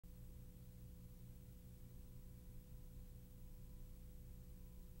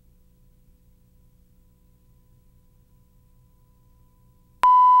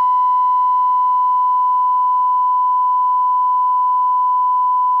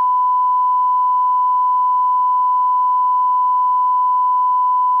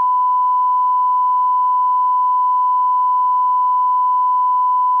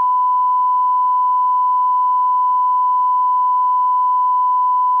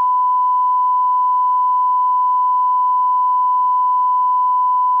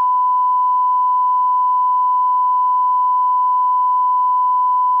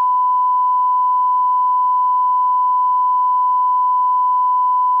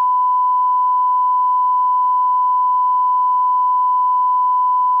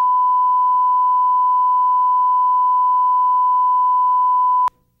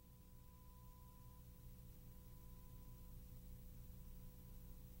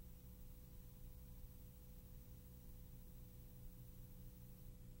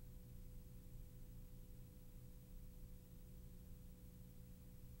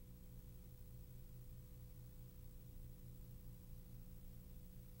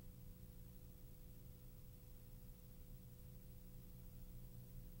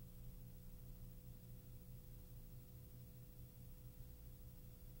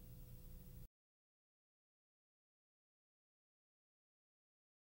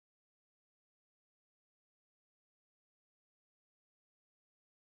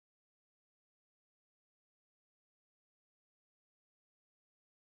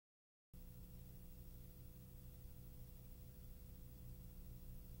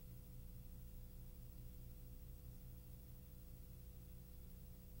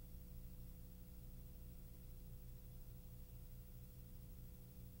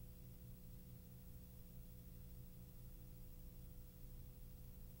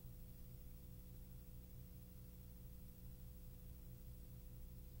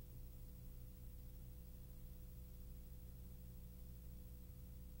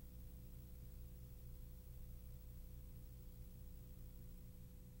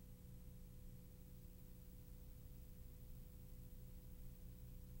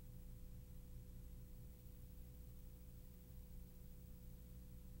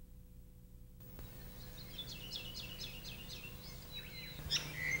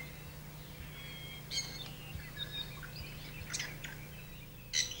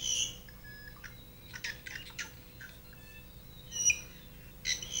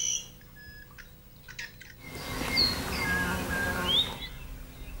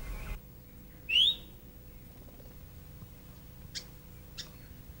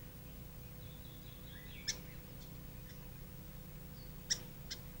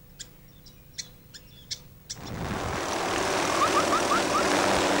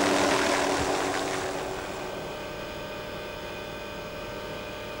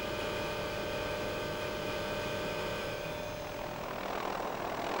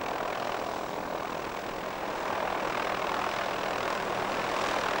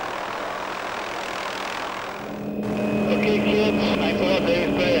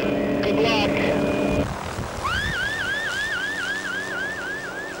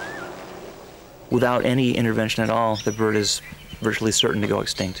Without any intervention at all, the bird is virtually certain to go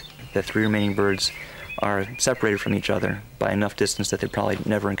extinct. The 3 remaining birds are separated from each other by enough distance that they probably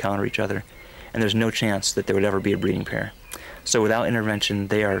never encounter each other, and there's no chance that there would ever be a breeding pair. So without intervention,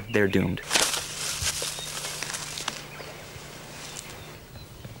 they're doomed.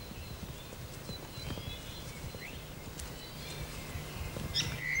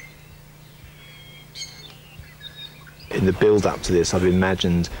 In the build-up to this, I've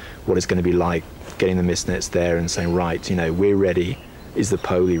imagined what it's going to be like getting the mist nets there and saying, right, you know, we're ready. Is the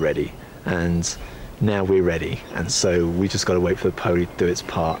poley ready? And now we're ready. And so we just got to wait for the poley to do its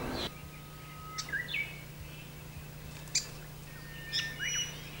part.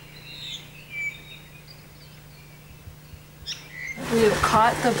 We've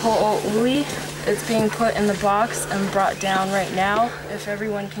caught the poley. It's being put in the box and brought down right now. If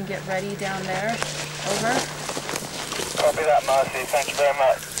everyone can get ready down there. Over. Copy that, Marcy. Thank you very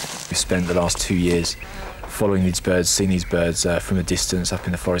much. We've spent the last 2 years following these birds, seeing these birds from a distance up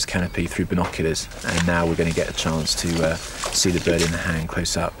in the forest canopy through binoculars, and now we're going to get a chance to see the bird in the hand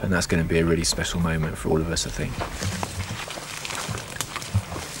close up, and that's going to be a really special moment for all of us, I think.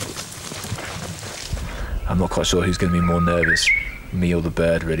 I'm not quite sure who's going to be more nervous, me or the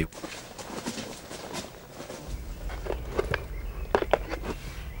bird, really.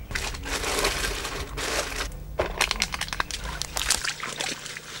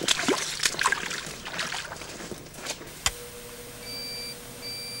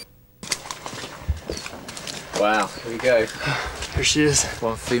 Wow, here we go. Here she is.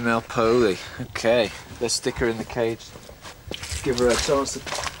 One female poley. Okay, let's stick her in the cage. Give her a chance to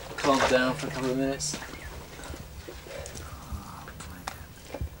calm down for a couple of minutes.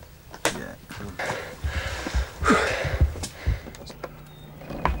 Yeah, cool.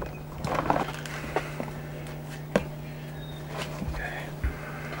 Okay.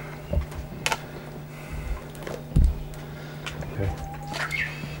 Okay.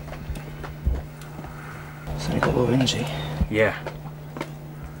 So you got a lot of energy. Yeah.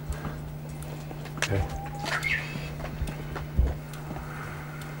 Okay.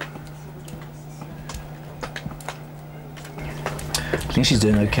 I think she's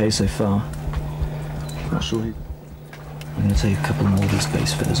doing okay so far. Not sure. I'm going to take a couple more of these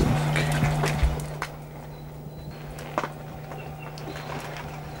base feathers off. Okay.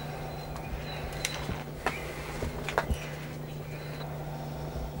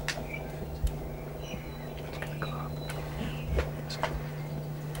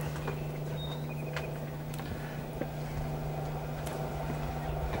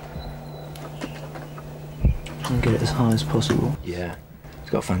 And get it as high as possible. Yeah, it's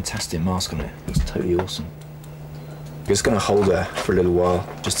got a fantastic mask on it. It's totally awesome. We're just going to hold her for a little while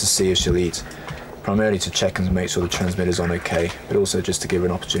just to see if she'll eat. Primarily to check and make sure the transmitter's on okay, but also just to give her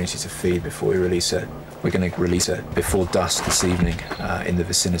an opportunity to feed before we release her. We're going to release her before dusk this evening in the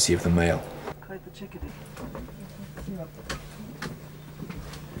vicinity of the male. Kite the chickadee.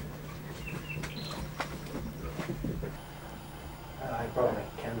 I brought my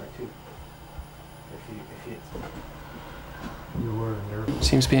camera too.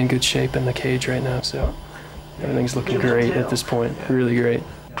 Seems to be in good shape in the cage right now, so everything's looking great at this point. Really great.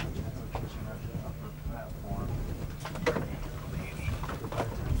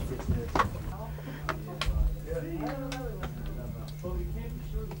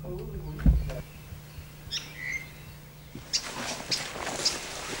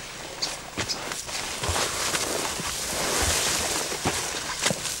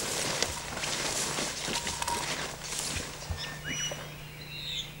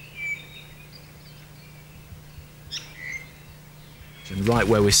 And right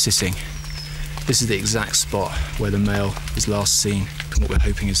where we're sitting, this is the exact spot where the male is last seen. And what we're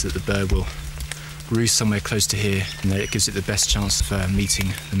hoping is that the bird will roost somewhere close to here, and that it gives it the best chance of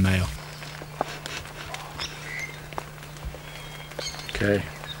meeting the male. Okay,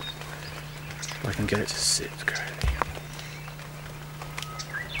 if I can get it to sit correctly.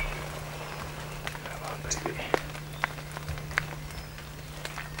 Come on, baby.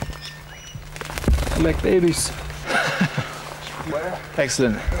 Come back, babies.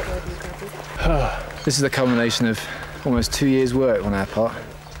 Excellent. This is the culmination of almost 2 years' work on our part,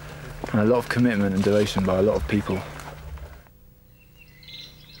 and a lot of commitment and devotion by a lot of people.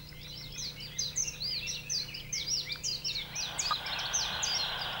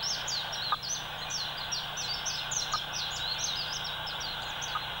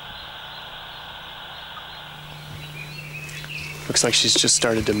 Looks like she's just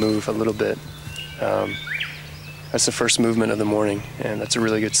started to move a little bit. That's the first movement of the morning, and that's a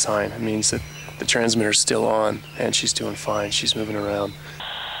really good sign. It means that the transmitter's still on, and she's doing fine. She's moving around.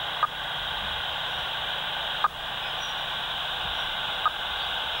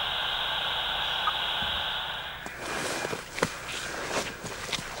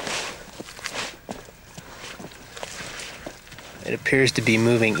 It appears to be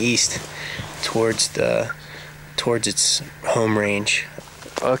moving east towards its home range.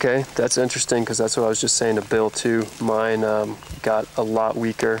 Okay, that's interesting because that's what I was just saying to Bill too. Mine got a lot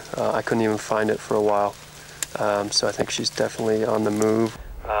weaker. I couldn't even find it for a while. So I think she's definitely on the move.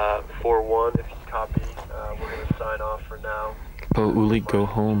 4-1, if you copy, we're going to sign off for now. Uli, go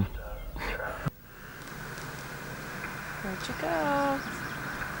home. Where'd you go?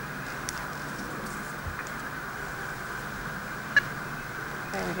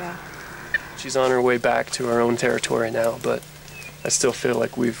 There we go. She's on her way back to her own territory now, but I still feel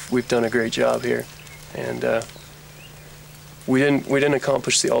like we've done a great job here, and we didn't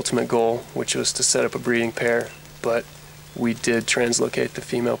accomplish the ultimate goal, which was to set up a breeding pair, but we did translocate the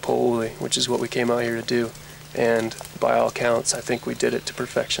female Pouli, which is what we came out here to do, and by all accounts, I think we did it to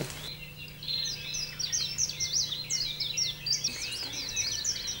perfection.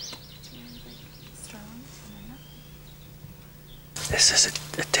 This is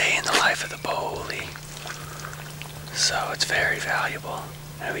a day in the life of the Pouli, so it's very valuable.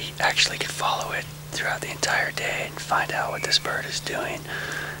 And we actually could follow it throughout the entire day and find out what this bird is doing,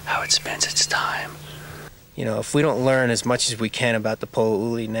 how it spends its time. You know, if we don't learn as much as we can about the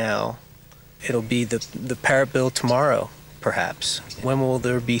Pouli now, it'll be the parrotbill tomorrow, perhaps. When will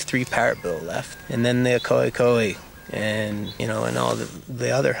there be 3 parrotbill left? And then the koi, and, you know, and all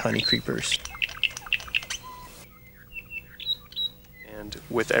the other honey creepers. And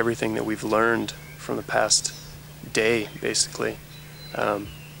with everything that we've learned from the past day, basically,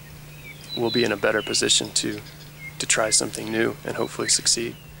 we'll be in a better position to try something new and hopefully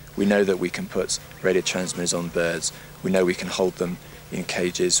succeed. We know that we can put radio transmitters on birds. We know we can hold them in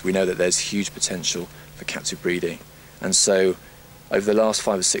cages. We know that there's huge potential for captive breeding. And so over the last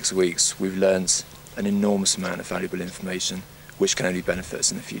 5 or 6 weeks, we've learned an enormous amount of valuable information which can only benefit us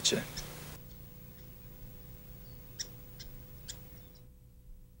in the future.